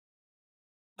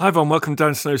Hi everyone, welcome to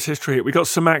Dan Snow's History Hit. We got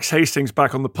Sir Max Hastings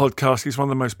back on the podcast. He's one of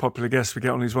the most popular guests we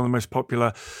get on. He's one of the most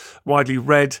popular, widely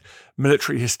read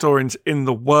military historians in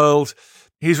the world.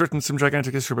 He's written some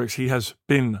gigantic history books. He has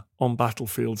been on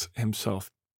battlefields himself.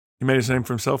 He made his name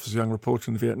for himself as a young reporter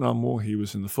in the Vietnam War. He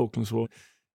was in the Falklands War.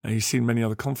 And he's seen many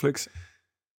other conflicts.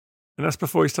 And that's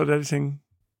before he started editing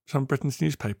some of Britain's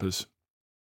newspapers.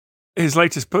 His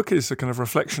latest book is a kind of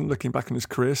reflection, looking back on his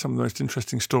career, some of the most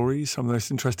interesting stories, some of the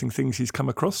most interesting things he's come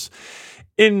across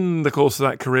in the course of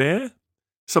that career,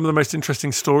 some of the most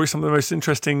interesting stories, some of the most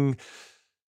interesting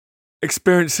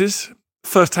experiences,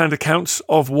 first-hand accounts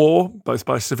of war, both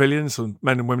by civilians and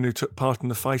men and women who took part in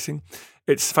the fighting.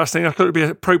 It's fascinating. I thought it would be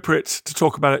appropriate to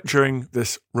talk about it during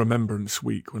this Remembrance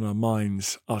Week, when our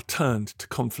minds are turned to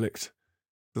conflict,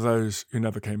 to those who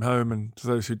never came home and to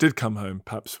those who did come home,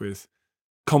 perhaps with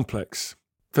complex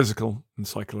physical and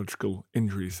psychological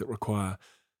injuries that require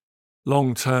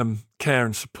long-term care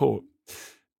and support.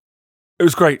 It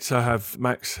was great to have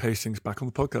Max Hastings back on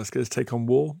the podcast, get his take on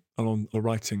war and on the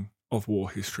writing of war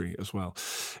history as well.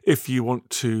 If you want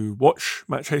to watch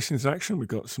Max Hastings in action, we've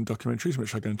got some documentaries in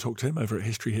which I go and talk to him over at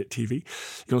History Hit TV.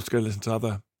 You can also go listen to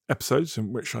other episodes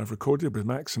in which I've recorded with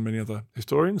Max and many other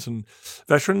historians and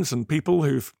veterans and people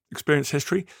who've experienced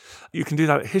history. You can do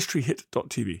that at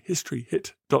historyhit.tv,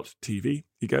 historyhit.tv.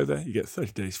 You go there, you get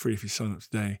 30 days free if you sign up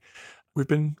today. We've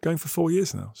been going for 4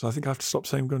 years now, so I think I have to stop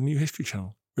saying we've got a new history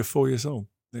channel. We're 4 years old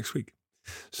next week.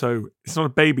 So it's not a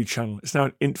baby channel, it's now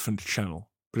an infant channel,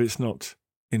 but it's not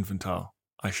infantile,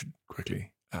 I should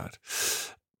quickly add.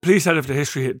 Please head over to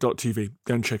historyhit.tv.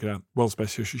 Go and check it out. World's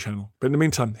best history channel. But in the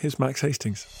meantime, here's Max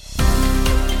Hastings.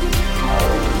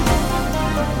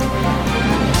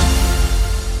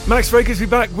 Max, very good to be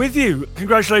back with you.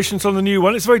 Congratulations on the new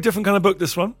one. It's a very different kind of book,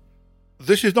 this one.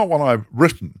 This is not one I've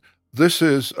written. This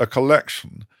is a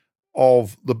collection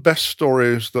of the best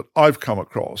stories that I've come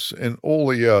across in all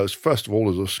the years, first of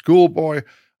all as a schoolboy,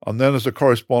 and then as a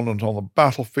correspondent on the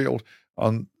battlefield,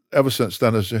 and ever since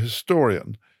then as a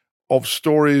historian, of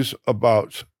stories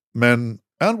about men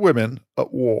and women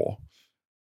at war.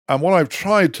 And what I've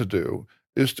tried to do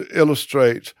is to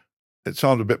illustrate, it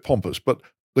sounds a bit pompous, but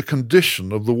the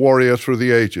condition of the warrior through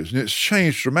the ages. And it's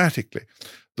changed dramatically,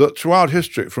 that throughout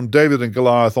history, from David and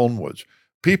Goliath onwards,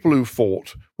 people who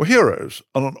fought were heroes.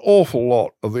 And an awful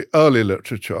lot of the early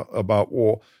literature about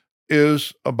war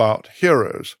is about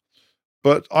heroes.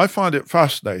 But I find it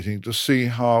fascinating to see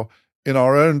how, in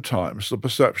our own times, the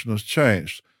perception has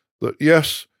changed. That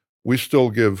yes, we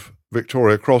still give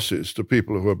Victoria Crosses to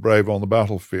people who are brave on the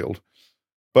battlefield,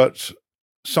 but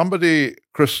somebody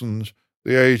christened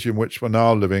the age in which we're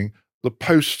now living the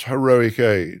post-heroic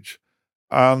age.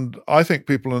 And I think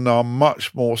people are now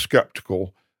much more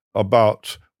skeptical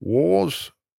about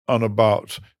wars and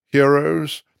about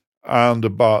heroes and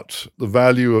about the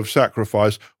value of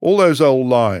sacrifice. All those old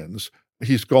lines,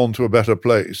 he's gone to a better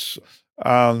place.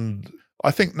 And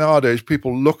I think nowadays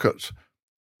people look at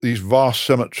these vast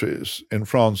cemeteries in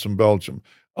France and Belgium,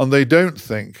 and they don't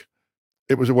think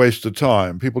it was a waste of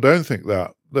time. People don't think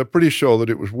that. They're pretty sure that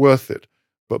it was worth it.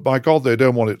 But by God, they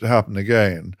don't want it to happen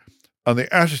again. And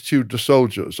the attitude to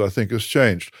soldiers, I think, has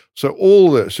changed. So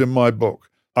all this in my book,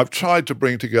 I've tried to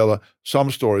bring together some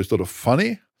stories that are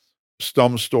funny,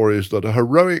 some stories that are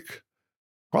heroic,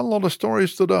 quite a lot of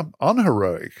stories that are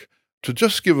unheroic, to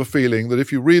just give a feeling that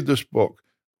if you read this book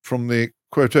from the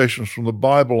quotations from the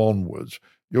Bible onwards,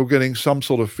 you're getting some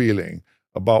sort of feeling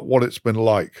about what it's been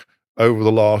like over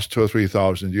the last 2,000 or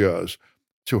 3,000 years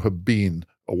to have been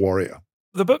a warrior.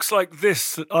 The books like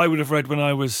this that I would have read when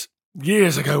I was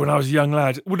years ago, when I was a young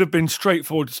lad, would have been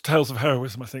straightforward tales of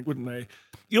heroism, I think, wouldn't they?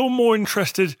 You're more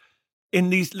interested in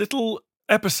these little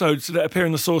episodes that appear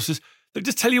in the sources that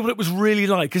just tell you what it was really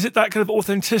like. Is it that kind of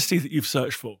authenticity that you've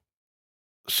searched for?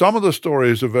 Some of the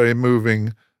stories are very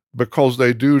moving because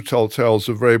they do tell tales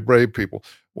of very brave people.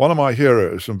 One of my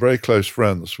heroes and very close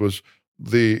friends was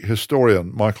the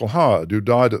historian Michael Howard, who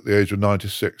died at the age of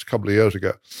 96 a couple of years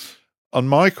ago. And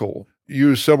Michael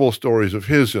used several stories of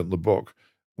his in the book.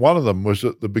 One of them was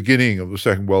at the beginning of the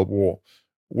Second World War,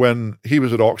 when he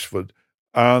was at Oxford,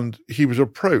 and he was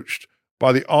approached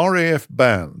by the RAF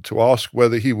band to ask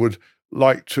whether he would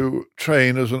like to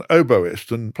train as an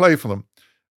oboist and play for them.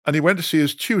 And he went to see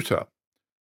his tutor,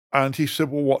 and he said,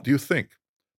 well, what do you think?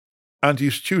 And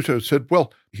his tutor said,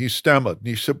 well, he stammered, and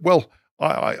he said, well,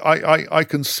 I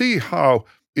can see how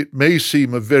it may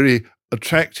seem a very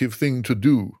attractive thing to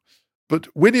do, but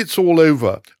when it's all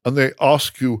over and they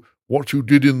ask you what you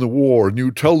did in the war and you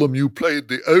tell them you played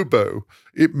the oboe,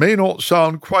 it may not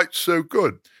sound quite so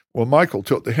good. Well, Michael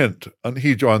took the hint and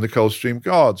he joined the Coldstream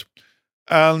Guards.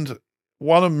 And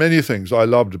one of many things I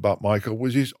loved about Michael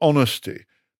was his honesty.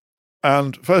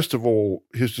 And first of all,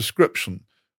 his description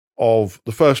of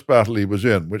the first battle he was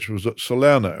in, which was at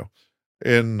Salerno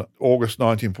in August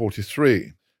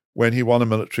 1943, when he won a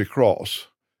military cross.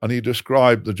 And he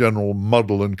described the general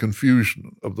muddle and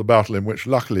confusion of the battle, in which,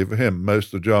 luckily for him,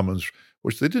 most of the Germans,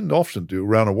 which they didn't often do,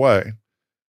 ran away.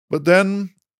 But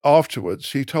then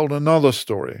afterwards, he told another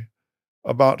story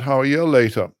about how a year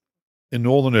later, in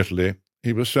northern Italy,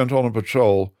 he was sent on a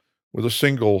patrol with a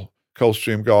single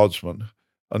Coldstream Guardsman.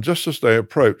 And just as they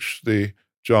approached the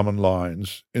German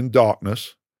lines in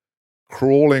darkness,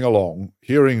 crawling along,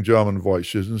 hearing German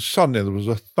voices, and suddenly there was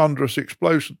a thunderous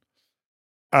explosion.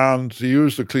 And to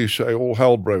use the cliche, all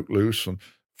hell broke loose and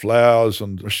flares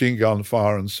and machine gun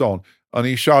fire and so on. And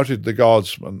he shouted to the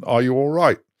guardsman, "Are you all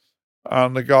right?"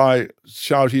 And the guy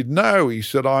shouted, "No." He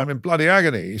said, "I'm in bloody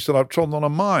agony." He said, "I've trodden on a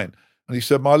mine." And he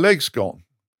said, "My leg's gone."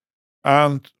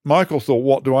 And Michael thought,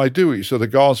 "What do I do?" He said the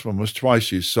guardsman was twice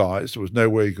his size. There was no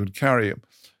way he could carry him.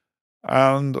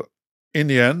 And in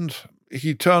the end,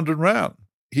 he turned and ran,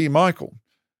 Michael.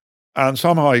 And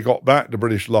somehow he got back to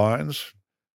British lines.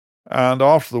 And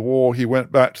after the war, he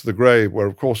went back to the grave where,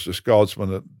 of course, this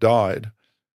guardsman had died.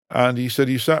 And he said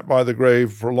he sat by the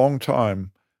grave for a long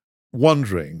time,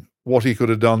 wondering what he could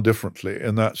have done differently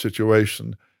in that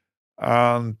situation.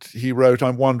 And he wrote,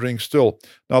 "I'm wondering still."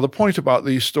 Now, the point about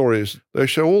these stories, they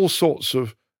show all sorts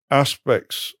of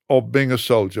aspects of being a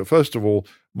soldier. First of all,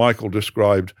 Michael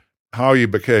described how he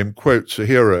became, quotes, a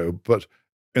hero, but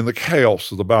in the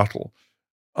chaos of the battle.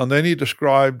 And then he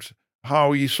described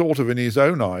how he sort of, in his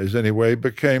own eyes anyway,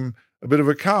 became a bit of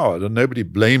a coward, and nobody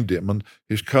blamed him. And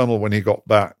his colonel, when he got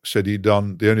back, said he'd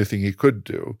done the only thing he could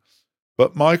do.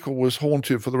 But Michael was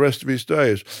haunted for the rest of his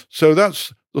days. So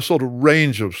that's the sort of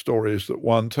range of stories that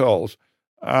one tells.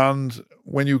 And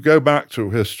when you go back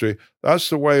through history, that's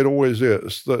the way it always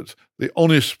is, that the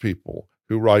honest people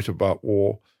who write about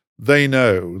war, they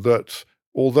know that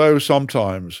although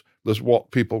sometimes there's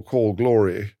what people call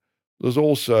glory, there's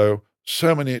also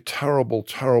so many terrible,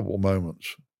 terrible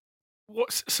moments.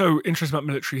 What's so interesting about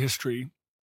military history,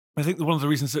 I think that one of the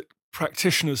reasons that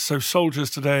practitioners, so soldiers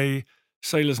today,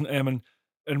 sailors and airmen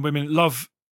and women, love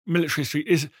military history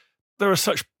is there are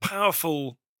such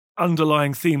powerful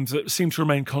underlying themes that seem to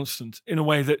remain constant in a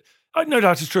way that, no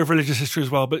doubt, is true of religious history as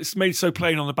well, but it's made so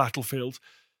plain on the battlefield.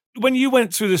 When you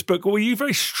went through this book, were you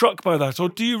very struck by that, or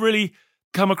do you really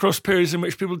come across periods in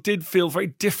which people did feel very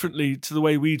differently to the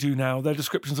way we do now? Their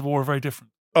descriptions of war are very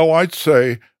different. Oh, I'd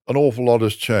say an awful lot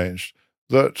has changed.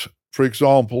 That, for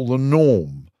example, the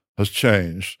norm has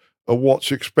changed of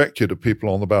what's expected of people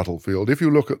on the battlefield. If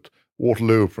you look at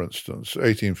Waterloo, for instance,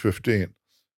 1815,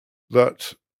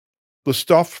 that the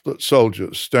stuff that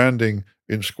soldiers standing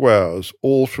in squares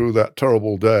all through that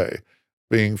terrible day,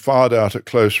 being fired out at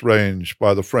close range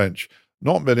by the French,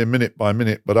 not merely minute by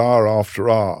minute, but hour after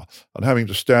hour, and having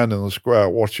to stand in the square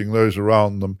watching those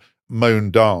around them mown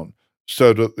down.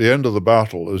 So that at the end of the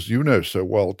battle, as you know so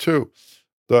well too,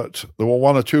 that there were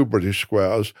one or two British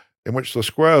squares in which the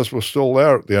squares were still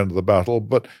there at the end of the battle,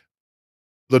 but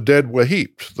the dead were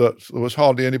heaped, that there was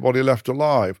hardly anybody left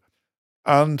alive.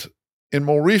 And in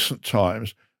more recent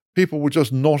times, people were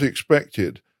just not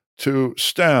expected to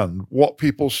stand what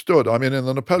people stood. I mean, in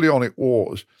the Napoleonic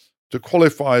Wars, to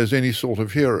qualify as any sort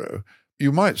of hero,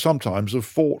 you might sometimes have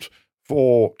fought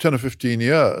for 10 or 15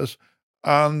 years,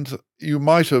 and you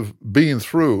might have been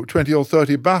through 20 or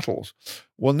 30 battles.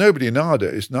 Well, nobody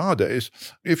nowadays,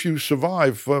 if you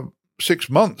survive for 6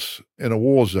 months in a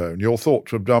war zone, you're thought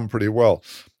to have done pretty well.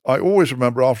 I always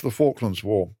remember after the Falklands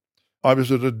War, I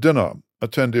was at a dinner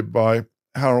attended by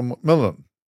Harold Macmillan,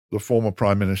 the former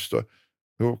Prime Minister,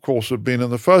 who, of course, had been in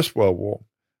the First World War.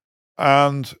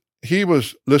 And he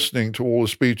was listening to all the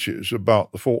speeches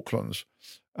about the Falklands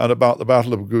and about the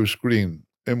Battle of Goose Green,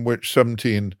 in which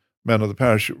 17 men of the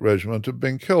Parachute Regiment had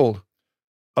been killed.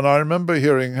 And I remember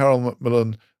hearing Harold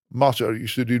Macmillan mutter, he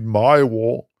said, "In my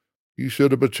war," he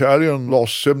said, "a battalion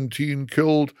lost 17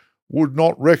 killed would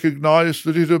not recognize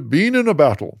that it had been in a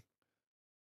battle."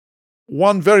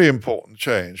 One very important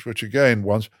change, which again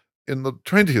was in the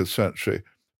 20th century,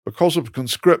 because of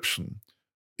conscription,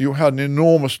 you had an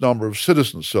enormous number of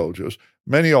citizen soldiers,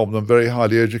 many of them very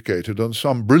highly educated and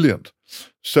some brilliant.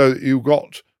 So you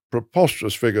got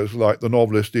preposterous figures like the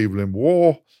novelist Evelyn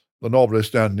Waugh, the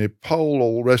novelist Anthony Powell,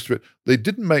 all the rest of it. They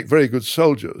didn't make very good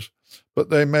soldiers, but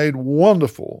they made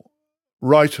wonderful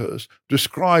writers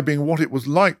describing what it was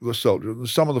like the soldier. And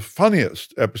some of the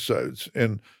funniest episodes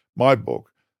in my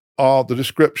book are the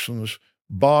descriptions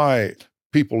by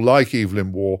people like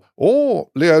Evelyn Waugh, or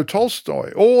Leo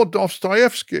Tolstoy, or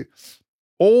Dostoevsky,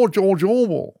 or George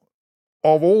Orwell,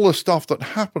 of all the stuff that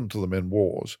happened to them in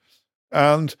wars.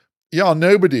 And yeah,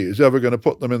 nobody is ever going to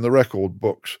put them in the record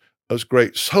books as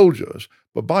great soldiers,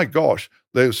 but by gosh,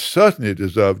 they certainly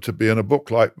deserve to be in a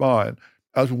book like mine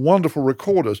as wonderful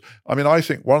recorders. I mean, I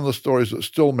think one of the stories that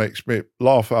still makes me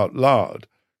laugh out loud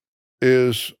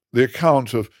is the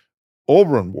account of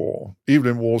Auberon Waugh,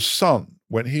 Evelyn Waugh's son,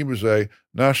 when he was a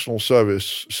National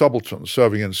Service subaltern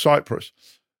serving in Cyprus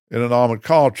in an armoured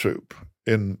car troop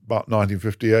in about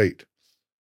 1958.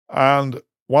 And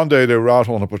one day they were out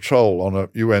on a patrol on a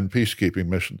UN peacekeeping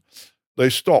mission. They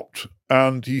stopped,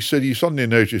 and he said he suddenly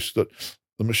noticed that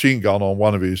the machine gun on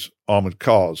one of his armoured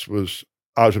cars was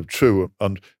out of true,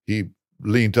 and he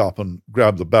leaned up and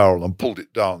grabbed the barrel and pulled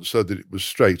it down so that it was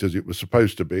straight as it was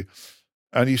supposed to be.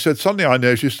 And he said, suddenly I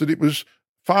noticed that it was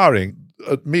firing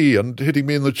at me and hitting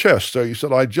me in the chest. So he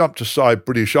said, I jumped aside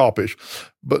pretty sharpish,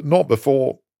 but not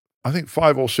before, I think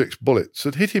 5 or 6 bullets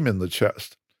had hit him in the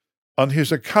chest. And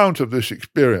his account of this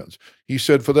experience, he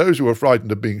said, for those who are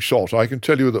frightened of being shot, I can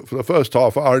tell you that for the first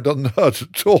half hour it doesn't hurt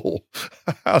at all.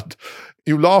 And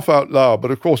you laugh out loud,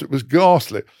 but of course it was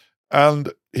ghastly.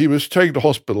 And he was taken to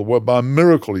hospital where by a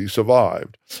miracle he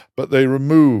survived, but they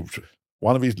removed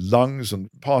one of his lungs and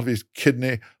part of his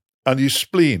kidney and his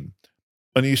spleen.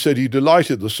 And he said he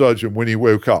delighted the surgeon when he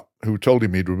woke up, who told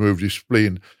him he'd removed his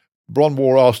spleen. Bron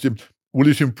Waugh asked him, will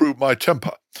it improve my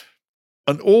temper?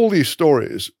 And all these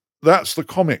stories, that's the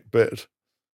comic bit.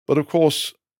 But of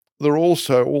course, there are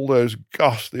also all those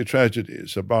ghastly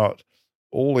tragedies about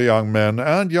all the young men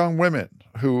and young women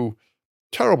who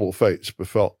terrible fates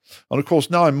befell. And of course,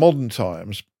 now in modern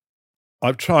times,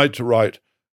 I've tried to write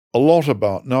a lot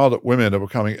about, now that women are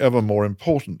becoming ever more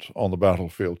important on the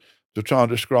battlefield, to try and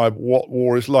describe what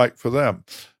war is like for them.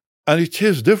 And it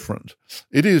is different.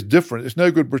 It is different. It's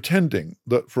no good pretending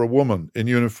that for a woman in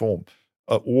uniform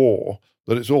at war,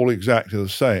 that it's all exactly the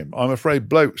same. I'm afraid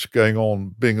blokes going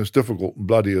on being as difficult and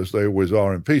bloody as they always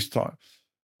are in peacetime.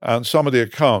 And some of the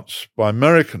accounts by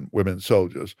American women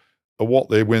soldiers of what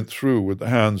they went through with the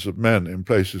hands of men in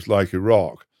places like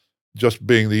Iraq, just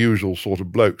being the usual sort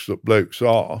of blokes that blokes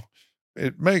are,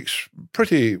 it makes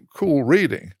pretty cool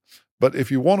reading. But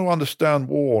if you want to understand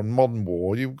war and modern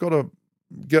war, you've got to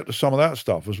get to some of that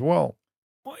stuff as well.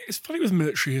 Well, it's funny with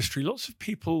military history. Lots of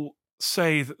people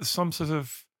say that there's some sort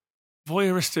of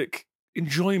voyeuristic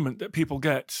enjoyment that people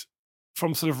get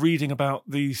from sort of reading about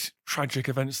these tragic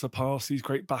events of the past, these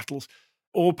great battles,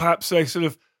 or perhaps a sort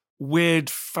of weird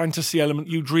fantasy element.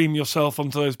 You dream yourself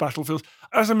onto those battlefields.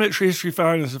 As a military history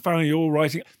fan, as a fan of your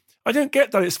writing, I don't get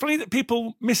that. It's funny that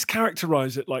people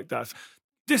mischaracterize it like that.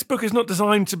 This book is not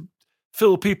designed to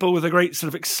fill people with a great sort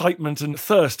of excitement and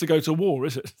thirst to go to war,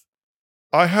 is it?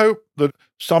 I hope that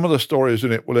some of the stories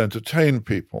in it will entertain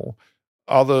people.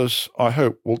 Others, I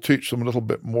hope, will teach them a little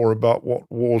bit more about what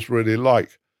war's really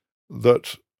like.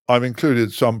 That I've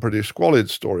included some pretty squalid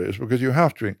stories, because you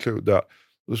have to include that.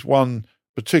 There's one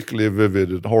particularly vivid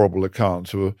and horrible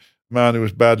account of a man who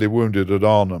was badly wounded at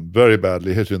Arnhem, very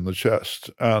badly hit in the chest.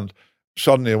 And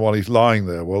suddenly, while he's lying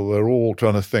there, well, they're all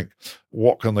trying to think,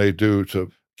 what can they do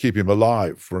to keep him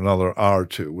alive for another hour or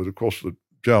two, with, of course, the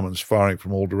Germans firing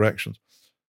from all directions.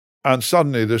 And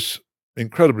suddenly this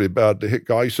incredibly badly hit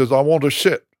guy, he says, I want to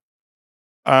shit.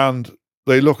 And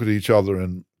they look at each other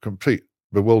in complete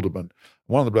bewilderment.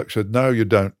 One of the blokes said, no, you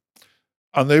don't.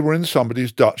 And they were in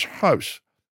somebody's Dutch house,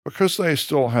 because they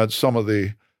still had some of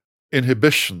the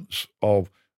inhibitions of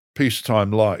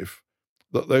peacetime life,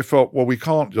 that they felt, well, we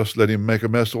can't just let him make a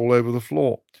mess all over the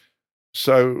floor.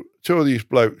 So 2 of these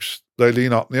blokes, they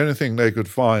lean up. The only thing they could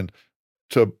find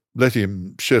to let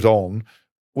him shit on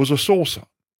was a saucer.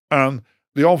 And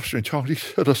the officer in charge, he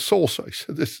said, a saucer. He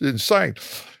said, this is insane.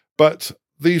 But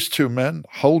these 2 men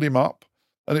hold him up,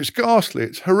 and it's ghastly.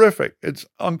 It's horrific. It's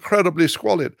incredibly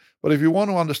squalid. But if you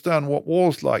want to understand what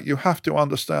war's like, you have to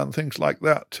understand things like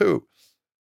that too.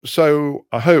 So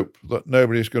I hope that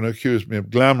nobody's going to accuse me of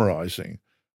glamorizing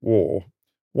war.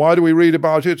 Why do we read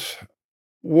about it?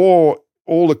 War,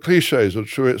 all the cliches are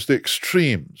true. It's the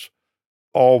extremes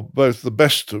of both the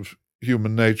best of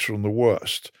human nature and the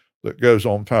worst that goes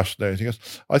on fascinating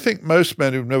us. I think most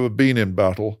men who've never been in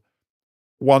battle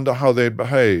wonder how they'd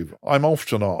behave. I'm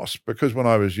often asked, because when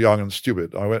I was young and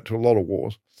stupid, I went to a lot of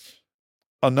wars.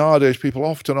 And nowadays people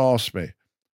often ask me,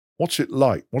 what's it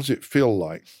like? What does it feel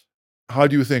like? How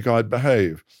do you think I'd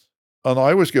behave? And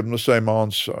I always give them the same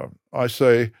answer. I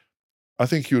say, I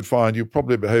think you'd find you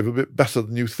probably behave a bit better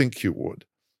than you think you would.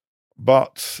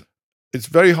 But it's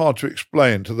very hard to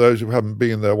explain to those who haven't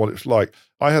been there what it's like.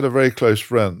 I had a very close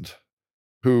friend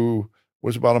who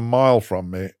was about a mile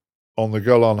from me on the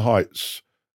Golan Heights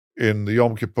in the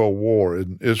Yom Kippur War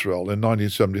in Israel in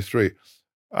 1973.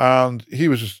 And he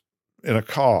was in a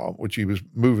car, which he was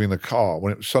moving the car,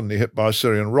 when it was suddenly hit by a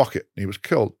Syrian rocket, and he was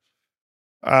killed.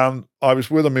 And I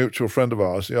was with a mutual friend of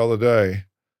ours the other day,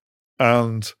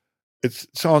 and it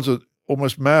sounds an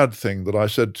almost mad thing that I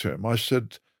said to him. I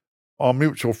said, our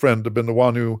mutual friend had been the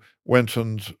one who went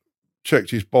and checked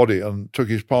his body and took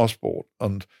his passport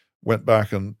and went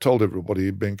back and told everybody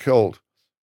he'd been killed.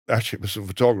 Actually, it was a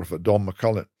photographer, Don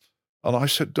McCullin. And I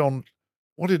said, Don,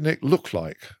 what did Nick look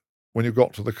like when you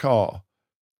got to the car?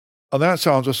 And that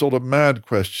sounds a sort of mad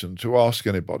question to ask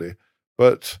anybody,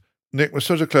 but Nick was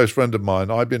such a close friend of mine.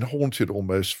 I've been haunted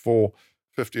almost for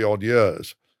 50-odd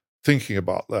years thinking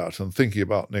about that and thinking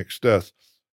about Nick's death.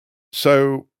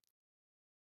 So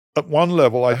at one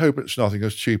level, I hope it's nothing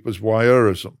as cheap as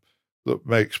voyeurism that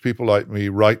makes people like me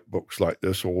write books like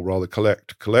this, or rather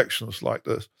collect collections like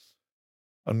this,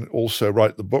 and also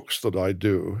write the books that I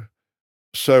do.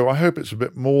 So I hope it's a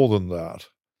bit more than that.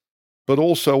 But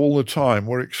also all the time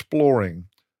we're exploring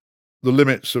the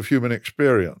limits of human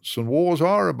experience, and wars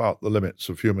are about the limits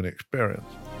of human experience.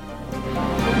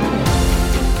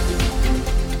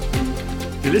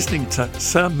 You're listening to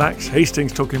Sir Max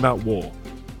Hastings talking about war.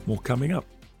 More coming up.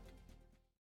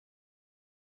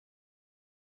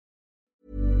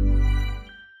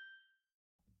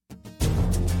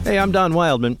 Hey, I'm Don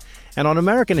Wildman, and on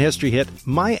American History Hit,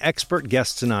 my expert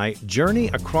guests and I journey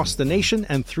across the nation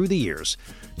and through the years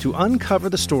to uncover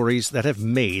the stories that have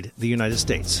made the United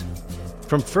States.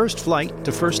 From first flight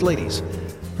to first ladies,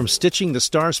 from stitching the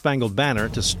Star-Spangled Banner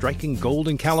to striking gold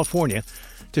in California,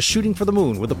 to shooting for the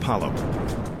moon with Apollo,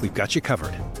 we've got you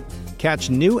covered. Catch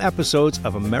new episodes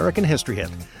of American History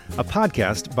Hit, a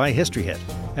podcast by History Hit,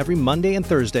 every Monday and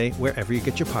Thursday wherever you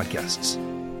get your podcasts.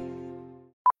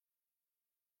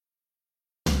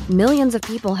 Millions of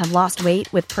people have lost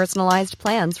weight with personalized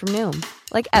plans from Noom.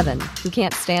 Like Evan, who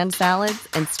can't stand salads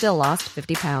and still lost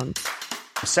 50 pounds.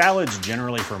 Salads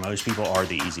generally for most people are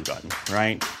the easy button,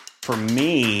 right? For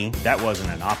me, that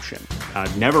wasn't an option.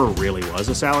 I never really was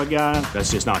a salad guy.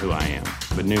 That's just not who I am.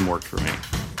 But Noom worked for me.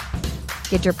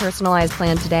 Get your personalized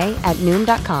plan today at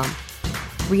Noom.com.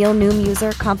 Real Noom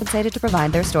user compensated to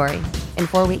provide their story. In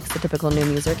 4 weeks, the typical Noom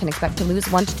user can expect to lose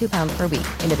 1 to 2 pounds per week.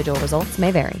 Individual results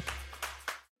may vary.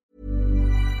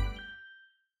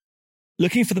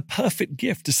 Looking for the perfect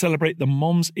gift to celebrate the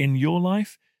moms in your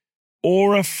life?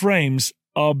 Aura frames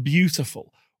are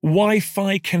beautiful,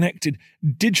 Wi-Fi connected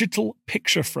digital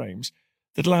picture frames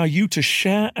that allow you to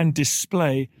share and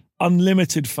display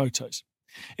unlimited photos.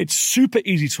 It's super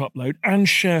easy to upload and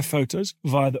share photos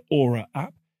via the Aura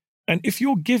app. And if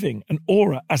you're giving an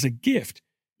Aura as a gift,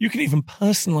 you can even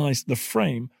personalize the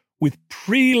frame with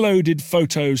preloaded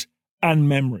photos and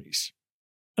memories.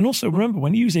 And also remember,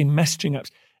 when using messaging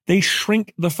apps, they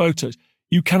shrink the photos.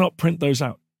 You cannot print those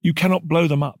out. You cannot blow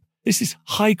them up. This is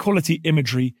high quality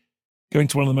imagery going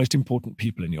to one of the most important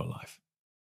people in your life.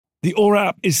 The Aura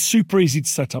app is super easy to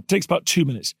set up. It takes about 2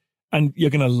 minutes and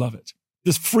you're going to love it.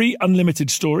 There's free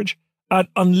unlimited storage, add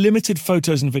unlimited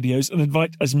photos and videos, and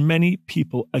invite as many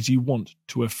people as you want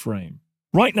to a frame.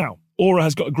 Right now, Aura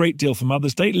has got a great deal for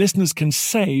Mother's Day. Listeners can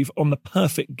save on the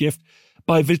perfect gift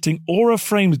by visiting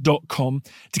auraframes.com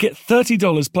to get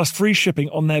 $30 plus free shipping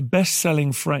on their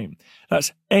best-selling frame.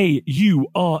 That's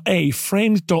AURA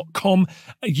frames.com.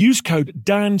 Use code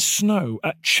DANSNOW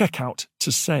at checkout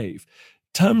to save.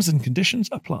 Terms and conditions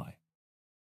apply.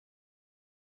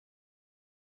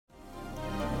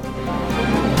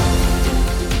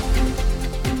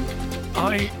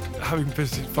 Having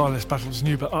visited far less battles than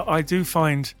you, but I do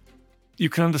find you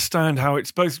can understand how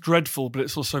it's both dreadful, but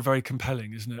it's also very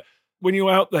compelling, isn't it? When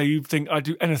you're out there, you think, I'd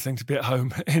do anything to be at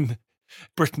home in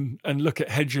Britain and look at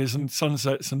hedges and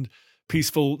sunsets and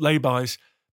peaceful laybys.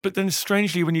 But then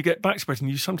strangely, when you get back to Britain,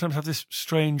 you sometimes have this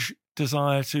strange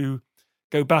desire to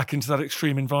go back into that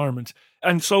extreme environment.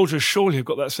 And soldiers surely have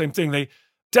got that same thing. They're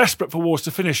desperate for wars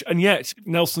to finish, and yet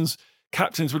Nelson's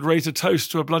captains would raise a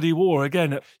toast to a bloody war.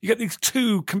 Again, you get these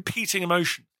two competing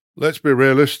emotions. Let's be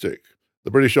realistic.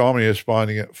 The British Army is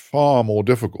finding it far more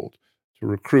difficult to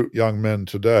recruit young men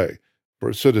today for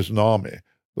a citizen army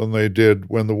than they did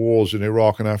when the wars in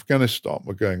Iraq and Afghanistan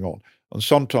were going on. And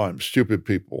sometimes stupid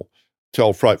people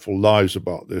tell frightful lies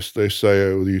about this. They say,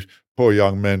 oh, these poor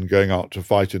young men going out to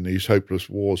fight in these hopeless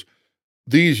wars.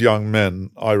 These young men,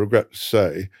 I regret to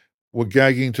say, were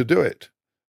gagging to do it.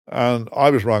 And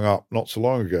I was rung up not so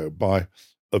long ago by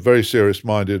a very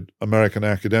serious-minded American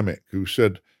academic who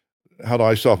said, had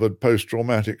I suffered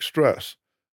post-traumatic stress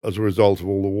as a result of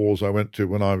all the wars I went to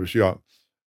when I was young?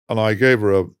 And I gave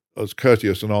her as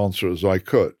courteous an answer as I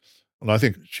could. And I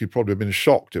think she'd probably have been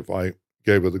shocked if I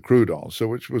gave her the crude answer,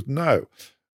 which was no.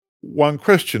 One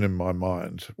question in my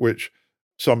mind, which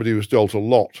somebody who's dealt a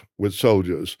lot with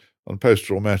soldiers and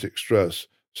post-traumatic stress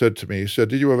said to me, he said,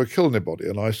 "Did you ever kill anybody?"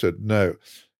 And I said, "No."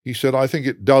 He said, "I think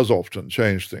it does often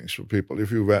change things for people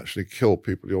if you've actually killed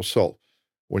people yourself,"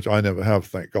 which I never have,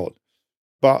 thank God.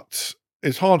 But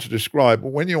it's hard to describe.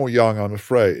 But when you're young, I'm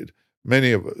afraid,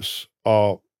 many of us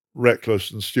are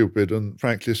reckless and stupid and,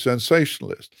 frankly,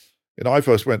 sensationalist. I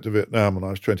first went to Vietnam when I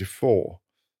was 24,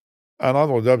 and I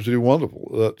thought it was absolutely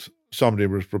wonderful that somebody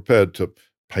was prepared to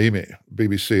pay me,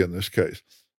 BBC in this case,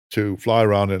 to fly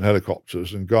around in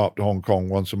helicopters and go up to Hong Kong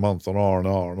once a month on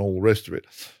R&R and all the rest of it.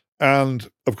 And,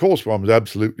 of course, one was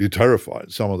absolutely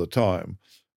terrified some of the time,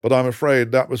 but I'm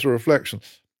afraid that was a reflection.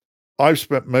 I've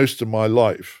spent most of my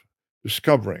life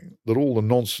discovering that all the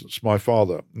nonsense my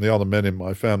father and the other men in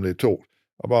my family talked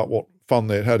about what fun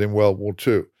they'd had in World War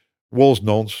II was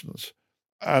nonsense,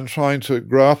 and trying to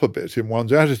grow up a bit in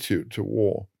one's attitude to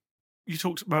war. You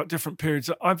talked about different periods.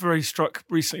 I'm very struck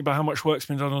recently by how much work's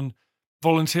been done on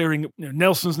volunteering.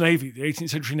 Nelson's Navy, the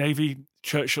 18th century Navy,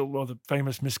 Churchill, well, the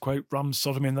famous misquote, rum,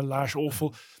 sodomy and the lash,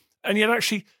 awful. And yet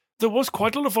actually there was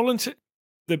quite a lot of volunteer.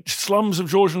 The slums of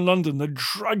Georgian London, the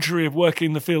drudgery of working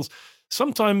in the fields.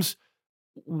 Sometimes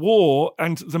war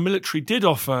and the military did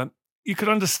offer, you could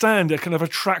understand, a kind of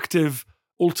attractive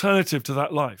alternative to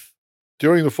that life.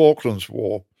 During the Falklands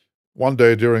War, one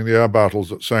day during the air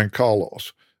battles at San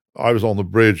Carlos, I was on the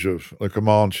bridge of the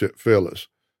command ship Fearless,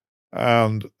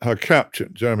 and her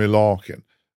captain, Jeremy Larkin,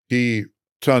 he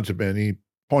turned to me and he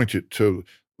pointed to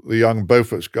the young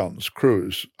Bofors guns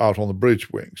crews out on the bridge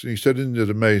wings. And he said, "Isn't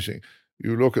it amazing?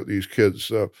 You look at these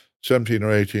kids, 17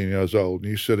 or 18 years old,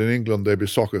 and you said in England they'd be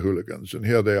soccer hooligans, and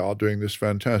here they are doing this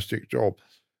fantastic job."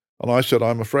 And I said,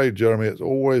 "I'm afraid, Jeremy, it's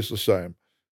always the same,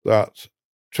 that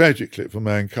tragically for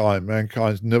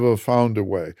mankind's never found a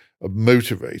way of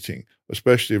motivating,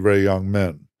 especially very young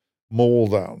men, more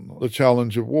than the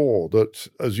challenge of war. That,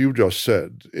 as you just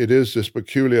said, it is this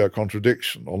peculiar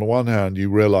contradiction. On the one hand, you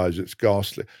realize it's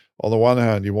ghastly. On the one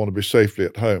hand, you want to be safely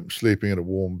at home, sleeping in a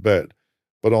warm bed.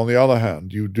 But on the other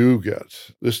hand, you do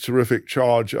get this terrific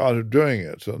charge out of doing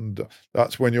it. And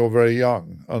that's when you're very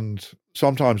young. And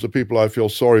sometimes the people I feel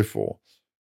sorry for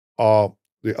are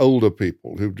the older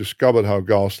people who've discovered how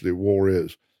ghastly war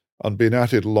is and been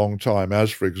at it a long time, as,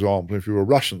 for example, if you were a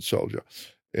Russian soldier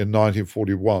in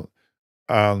 1941,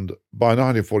 and by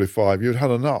 1945, you'd had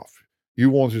enough.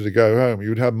 You wanted to go home.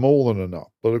 You'd had more than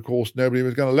enough. But, of course, nobody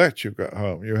was going to let you go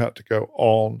home. You had to go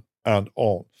on and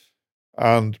on.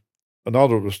 And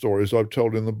another of the stories I've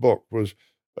told in the book was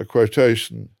a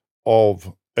quotation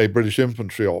of a British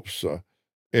infantry officer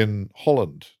in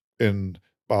Holland in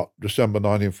about December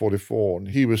 1944, and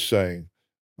he was saying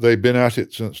they'd been at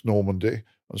it since Normandy,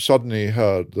 and suddenly he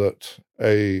heard that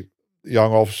a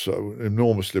young officer,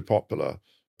 enormously popular,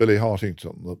 Billy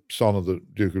Hartington, the son of the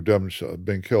Duke of Devonshire, had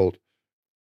been killed.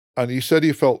 And he said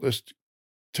he felt this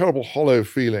terrible hollow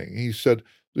feeling. He said,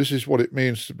 "This is what it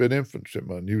means to be an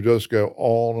infantryman. You just go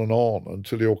on and on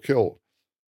until you're killed."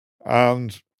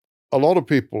 And a lot of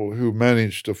people who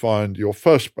manage to find your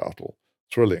first battle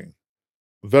thrilling,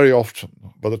 very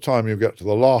often, by the time you get to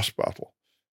the last battle,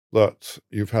 that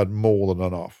you've had more than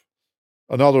enough.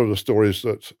 Another of the stories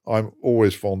that I'm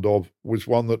always fond of was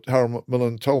one that Harold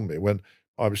Macmillan told me when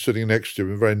I was sitting next to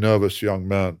him, a very nervous young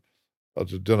man,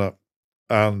 at a dinner,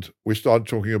 and we started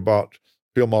talking about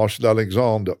Field Marshal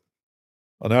Alexander.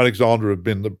 And Alexander had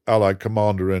been the Allied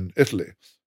commander in Italy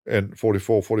in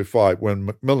 44-45 when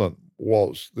Macmillan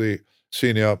was the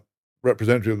senior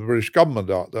representative of the British government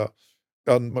out there.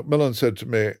 And Macmillan said to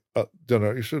me at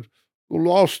dinner, he said, "The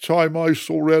last time I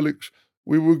saw Alex,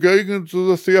 we were going into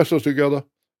the theatre together.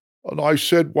 And I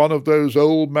said one of those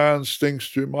old man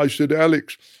stinks to him. I said,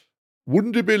 'Alex,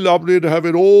 wouldn't it be lovely to have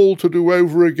it all to do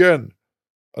over again?'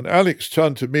 And Alex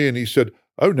turned to me and he said,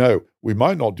 'Oh no, we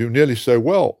might not do nearly so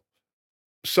well.'"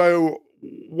 So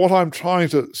what I'm trying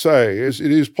to say is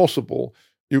it is possible.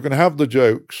 You can have the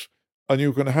jokes and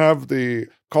you can have the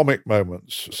comic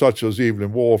moments, such as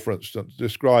Evelyn Waugh, for instance,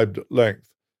 described at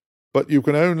length. But you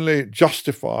can only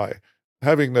justify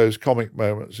having those comic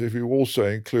moments if you also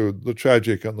include the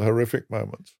tragic and the horrific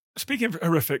moments. Speaking of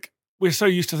horrific, we're so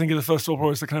used to thinking of the First World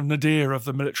War as the kind of nadir of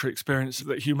the military experience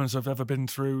that humans have ever been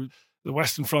through. The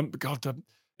Western Front, the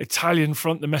Italian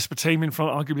Front, the Mesopotamian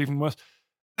Front, arguably even worse.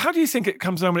 How do you think it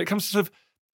comes down when it comes to sort of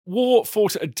war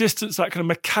fought at a distance, that kind of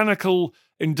mechanical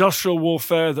industrial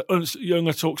warfare that Ernst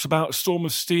Junger talks about, a storm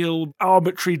of steel,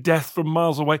 arbitrary death from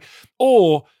miles away,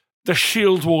 or the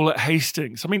shield wall at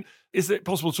Hastings? I mean, is it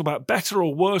possible to talk about better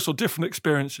or worse or different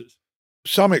experiences?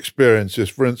 Some experiences,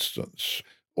 for instance,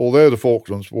 although the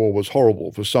Falklands War was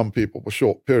horrible for some people for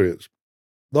short periods,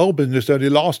 the whole business only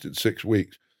lasted 6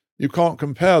 weeks. You can't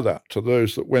compare that to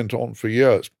those that went on for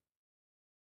years.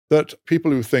 That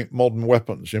people who think modern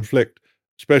weapons inflict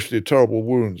especially terrible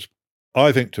wounds,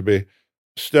 I think to be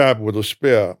stabbed with a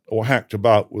spear or hacked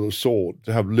about with a sword,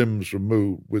 to have limbs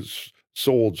removed with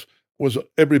swords, was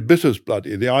every bit as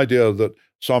bloody. The idea that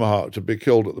somehow to be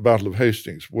killed at the Battle of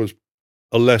Hastings was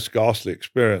a less ghastly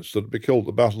experience than to be killed at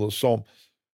the Battle of the Somme.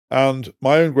 And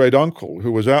my own great uncle,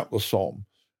 who was at the Somme,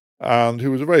 and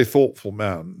who was a very thoughtful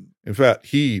man, in fact,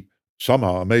 he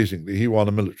somehow, amazingly, he won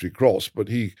a military cross, but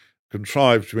he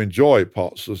contrived to enjoy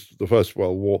parts of the First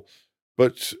World War.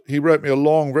 But he wrote me a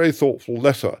long, very thoughtful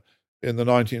letter in the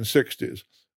 1960s,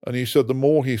 and he said the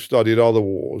more he studied other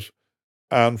wars,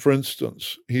 and for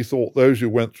instance, he thought those who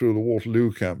went through the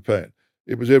Waterloo campaign,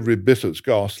 it was every bit as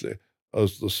ghastly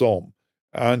as the Somme,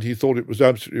 and he thought it was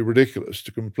absolutely ridiculous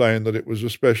to complain that it was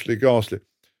especially ghastly.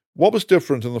 What was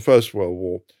different in the First World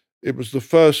War? It was the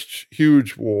first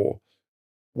huge war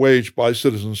waged by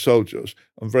citizen soldiers,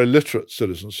 and very literate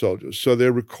citizen soldiers, so they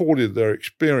recorded their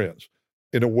experience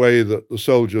in a way that the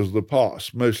soldiers of the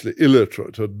past, mostly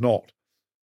illiterate, had not.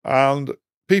 And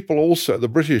people also, the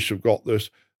British have got this.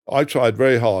 I tried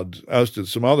very hard, as did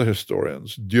some other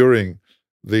historians, during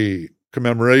the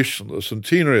commemoration, the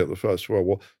centenary of the First World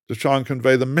War, to try and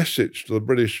convey the message to the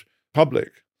British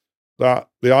public that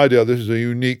the idea this is a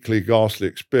uniquely ghastly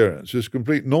experience is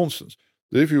complete nonsense.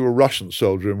 That if you were a Russian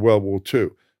soldier in World War II,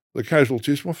 the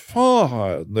casualties were far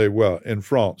higher than they were in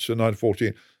France in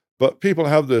 1914. But people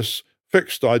have this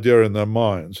fixed idea in their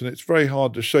minds, and it's very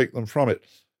hard to shake them from it.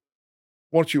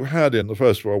 What you had in the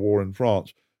First World War in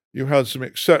France, you had some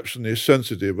exceptionally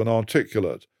sensitive and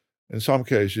articulate, in some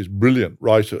cases brilliant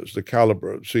writers, the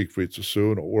caliber of Siegfried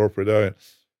Sassoon or Wilfred Owen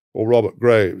or Robert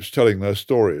Graves, telling their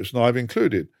stories. And I've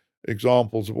included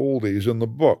examples of all these in the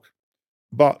book.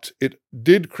 But it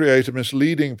did create a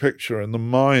misleading picture in the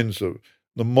minds of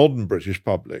the modern British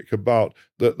public about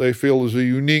that they feel there's a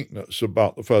uniqueness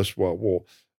about the First World War.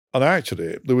 And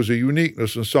actually, there was a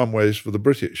uniqueness in some ways for the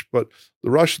British, but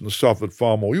the Russians suffered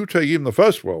far more. You take even the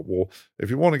First World War, if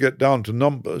you want to get down to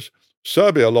numbers,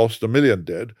 Serbia lost 1 million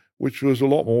dead, which was a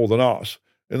lot more than us.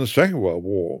 In the Second World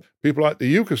War, people like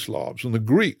the Yugoslavs and the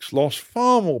Greeks lost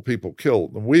far more people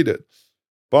killed than we did.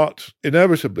 But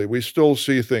inevitably, we still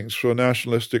see things through a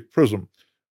nationalistic prism.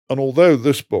 And although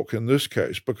this book, in this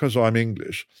case, because I'm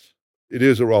English, it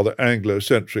is a rather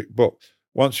Anglo-centric book,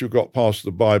 once you've got past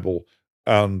the Bible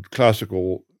and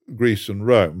classical Greece and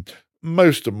Rome,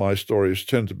 most of my stories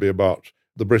tend to be about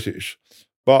the British.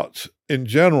 But in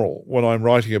general, when I'm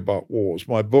writing about wars,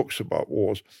 my books about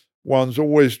wars, one's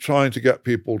always trying to get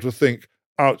people to think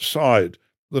outside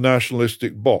the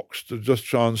nationalistic box, to just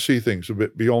try and see things a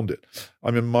bit beyond it.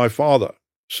 I mean, my father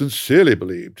sincerely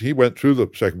believed, he went through the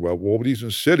Second World War, but he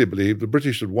sincerely believed the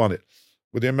British had won it,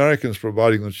 with the Americans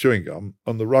providing the chewing gum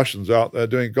and the Russians out there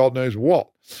doing God knows what.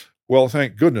 Well,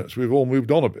 thank goodness we've all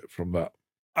moved on a bit from that.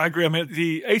 I agree. I mean,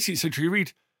 the 18th century, you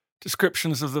read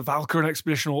descriptions of the Walcheren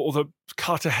expedition or the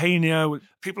Cartagena, with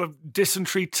people of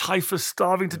dysentery, typhus,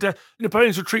 starving to death,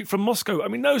 Napoleon's retreat from Moscow. I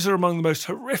mean, those are among the most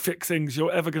horrific things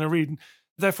you're ever going to read. And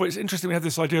therefore, it's interesting we have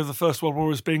this idea of the First World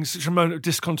War as being such a moment of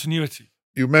discontinuity.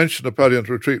 You mentioned Napoleon's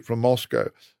retreat from Moscow.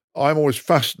 I'm always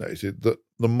fascinated that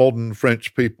the modern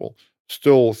French people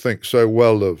still think so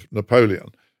well of Napoleon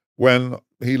when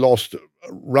he lost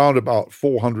round about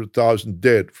 400,000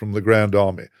 dead from the Grand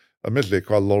Army. Admittedly,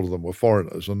 quite a lot of them were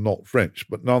foreigners and not French,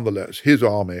 but nonetheless, his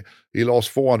army, he lost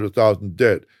 400,000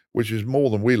 dead, which is more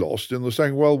than we lost in the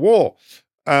Second World War.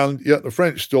 And yet the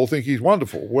French still think he's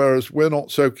wonderful, whereas we're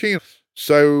not so keen.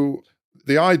 So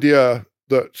the idea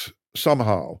that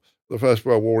somehow the First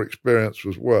World War experience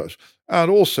was worse. And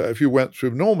also, if you went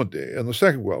through Normandy in the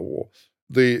Second World War,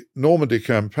 the Normandy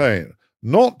campaign,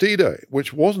 not D-Day,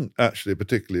 which wasn't actually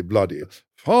particularly bloody.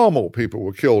 Far more people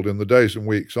were killed in the days and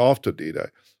weeks after D-Day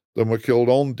than were killed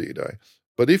on D-Day.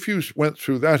 But if you went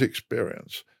through that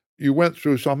experience, you went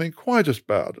through something quite as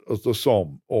bad as the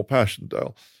Somme or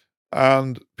Passchendaele.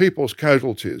 And people's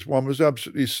casualties, one was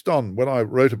absolutely stunned when I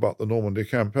wrote about the Normandy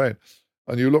campaign.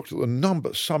 And you looked at the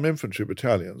numbers, some infantry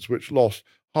battalions which lost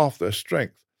half their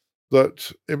strength,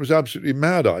 that it was absolutely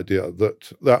mad idea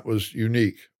that that was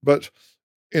unique. But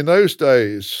in those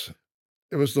days,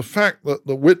 it was the fact that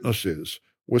the witnesses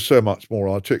were so much more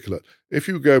articulate. If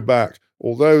you go back,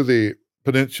 although the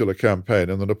Peninsular Campaign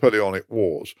and the Napoleonic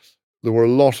Wars, there were a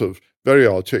lot of very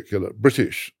articulate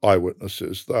British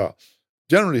eyewitnesses there.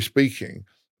 Generally speaking,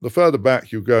 the further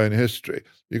back you go in history,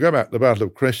 you go back to the Battle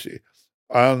of Crécy,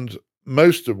 and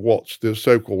most of what's the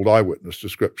so-called eyewitness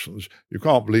descriptions, you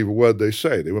can't believe a word they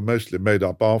say. They were mostly made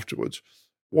up afterwards.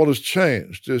 What has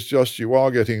changed is just you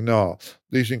are getting now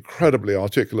these incredibly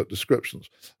articulate descriptions.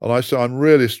 And I say I'm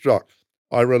really struck.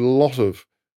 I read a lot of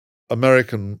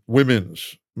American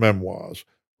women's memoirs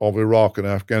of Iraq and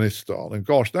Afghanistan, and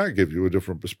gosh, that gives you a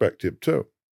different perspective too.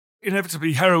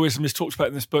 Inevitably, heroism is talked about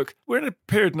in this book. We're in a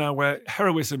period now where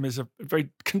heroism is a very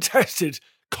contested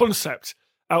concept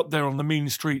out there on the mean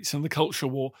streets and the culture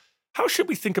war. How should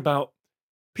we think about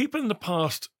people in the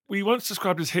past we once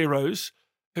described as heroes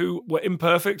who were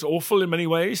imperfect, awful in many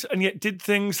ways, and yet did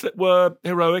things that were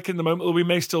heroic in the moment, or we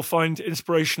may still find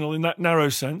inspirational in that narrow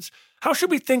sense? How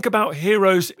should we think about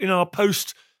heroes in our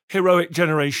post-heroic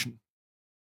generation?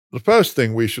 The first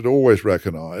thing we should always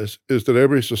recognize is that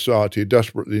every society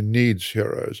desperately needs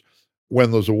heroes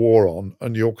when there's a war on,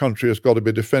 and your country has got to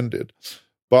be defended.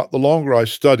 But the longer I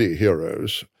study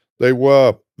heroes, they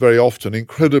were very often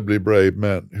incredibly brave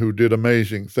men who did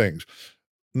amazing things.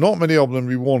 Not many of them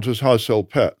we want as household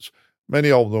pets. Many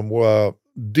of them were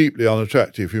deeply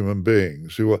unattractive human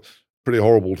beings who were pretty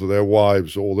horrible to their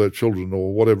wives or their children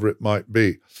or whatever it might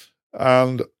be.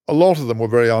 And a lot of them were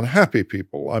very unhappy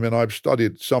people. I mean, I've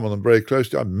studied some of them very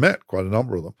closely. I've met quite a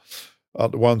number of them,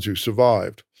 the ones who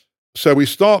survived. So we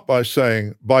start by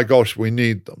saying, by gosh, we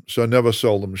need them, so never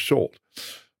sell them short.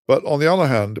 But on the other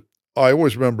hand, I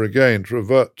always remember again to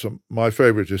revert to my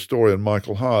favorite historian,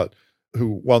 Michael Howard,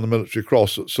 who won the Military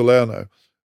Cross at Salerno.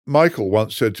 Michael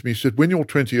once said to me, he said, when you're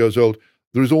 20 years old,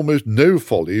 there is almost no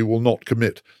folly you will not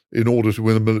commit in order to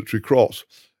win a Military Cross.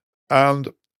 And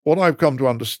what I've come to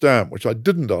understand, which I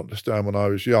didn't understand when I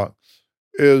was young,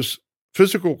 is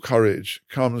physical courage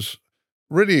comes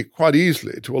really quite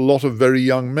easily to a lot of very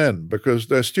young men because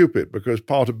they're stupid, because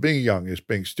part of being young is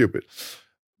being stupid.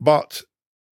 But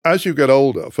as you get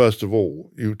older, first of all,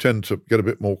 you tend to get a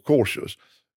bit more cautious.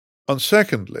 And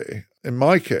secondly, in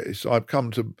my case, I've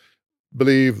come to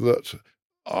believe that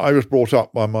I was brought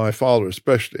up by my father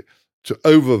especially to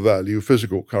overvalue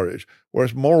physical courage,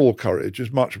 whereas moral courage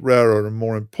is much rarer and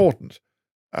more important.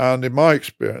 And in my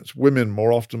experience, women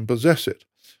more often possess it.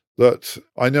 That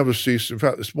I never cease. In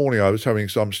fact, this morning I was having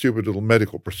some stupid little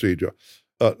medical procedure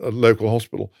at a local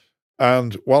hospital.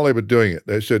 And while they were doing it,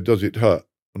 they said, does it hurt?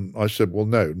 And I said, well,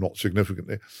 no, not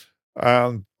significantly.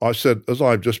 And I said, as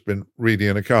I've just been reading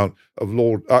an account of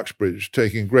Lord Uxbridge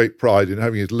taking great pride in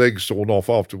having his legs sawn off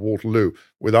after Waterloo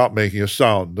without making a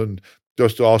sound and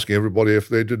just asking everybody if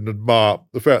they didn't admire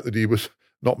the fact that he was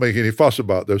not making any fuss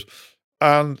about this.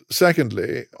 And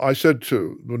secondly, I said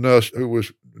to the nurse who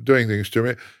was doing things to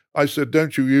me, I said,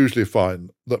 don't you usually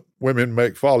find that women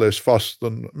make far less fuss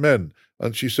than men?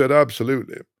 And she said,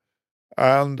 absolutely.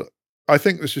 And I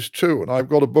think this is true, and I've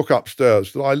got a book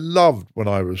upstairs that I loved when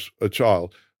I was a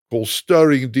child called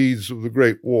Stirring Deeds of the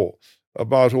Great War,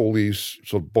 about all these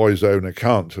sort of boys' own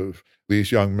account of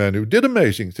these young men who did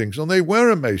amazing things, and they were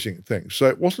amazing things. So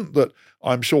it wasn't that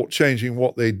I'm shortchanging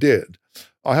what they did.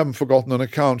 I haven't forgotten an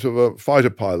account of a fighter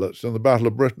pilot in the Battle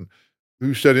of Britain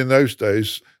who said in those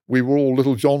days, we were all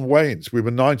little John Waynes. We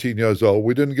were 19 years old.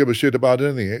 We didn't give a shit about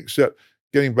anything except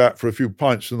getting back for a few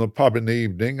pints in the pub in the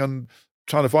evening and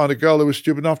trying to find a girl who was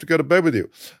stupid enough to go to bed with you.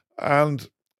 And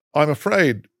I'm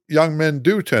afraid young men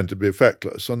do tend to be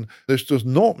affectless. And this does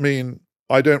not mean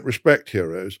I don't respect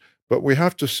heroes, but we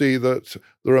have to see that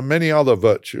there are many other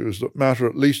virtues that matter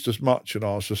at least as much in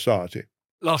our society.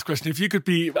 Last question. If you could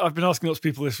be, I've been asking lots of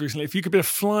people this recently, if you could be a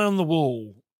fly on the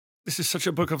wall, this is such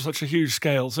a book of such a huge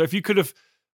scale. So if you could have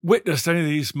witnessed any of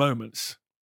these moments,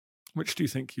 which do you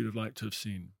think you'd have liked to have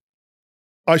seen?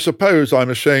 I suppose I'm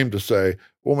ashamed to say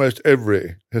almost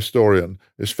every historian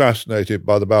is fascinated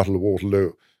by the Battle of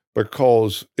Waterloo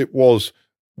because it was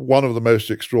one of the most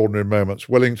extraordinary moments.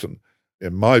 Wellington,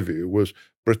 in my view, was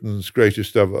Britain's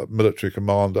greatest ever military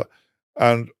commander.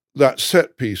 And that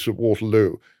set piece of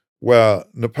Waterloo where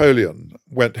Napoleon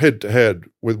went head-to-head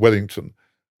with Wellington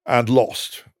and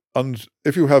lost. And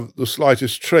if you have the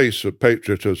slightest trace of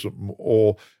patriotism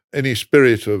or any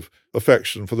spirit of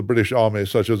affection for the British Army,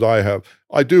 such as I have,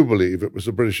 I do believe it was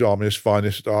the British Army's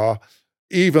finest hour,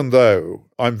 even though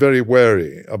I'm very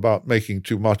wary about making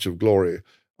too much of glory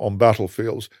on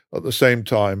battlefields. At the same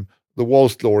time, there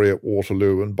was glory at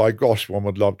Waterloo, and by gosh, one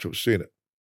would love to have seen it.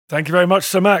 Thank you very much,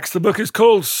 Sir Max. The book is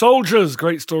called Soldiers,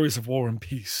 Great Stories of War and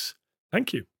Peace.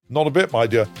 Thank you. Not a bit, my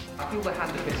dear. I feel the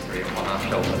hand of history upon our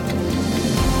shoulders.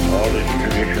 All this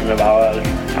tradition of ours,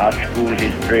 our school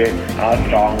history, our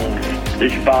songs,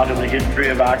 this part of the history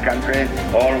of our country,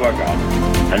 all were gone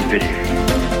and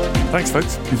finished. Thanks,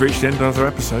 folks. You've reached the end of another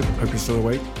episode. Hope you're still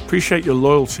awake. Appreciate your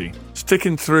loyalty,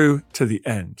 sticking through to the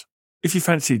end. If you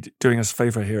fancied doing us a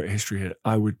favour here at History Hit,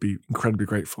 I would be incredibly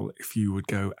grateful if you would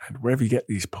go and wherever you get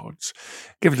these pods,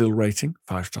 give it a little rating,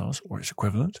 5 stars or its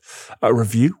equivalent. A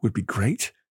review would be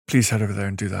great. Please head over there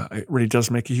and do that. It really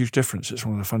does make a huge difference. It's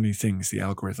one of the funny things the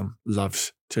algorithm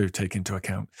loves to take into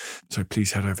account. So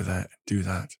please head over there and do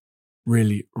that.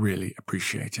 Really, really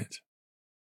appreciate it.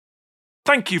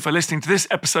 Thank you for listening to this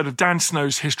episode of Dan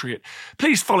Snow's History Hit.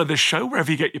 Please follow this show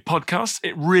wherever you get your podcasts.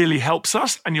 It really helps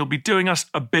us, and you'll be doing us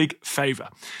a big favour.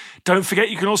 Don't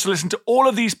forget, you can also listen to all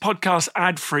of these podcasts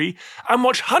ad-free and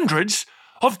watch hundreds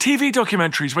of TV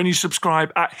documentaries when you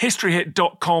subscribe at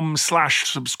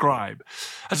historyhit.com/subscribe.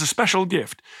 As a special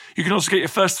gift, you can also get your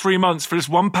first 3 months for just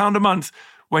 £1 a month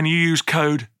when you use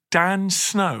code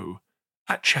DANSNOW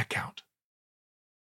at checkout.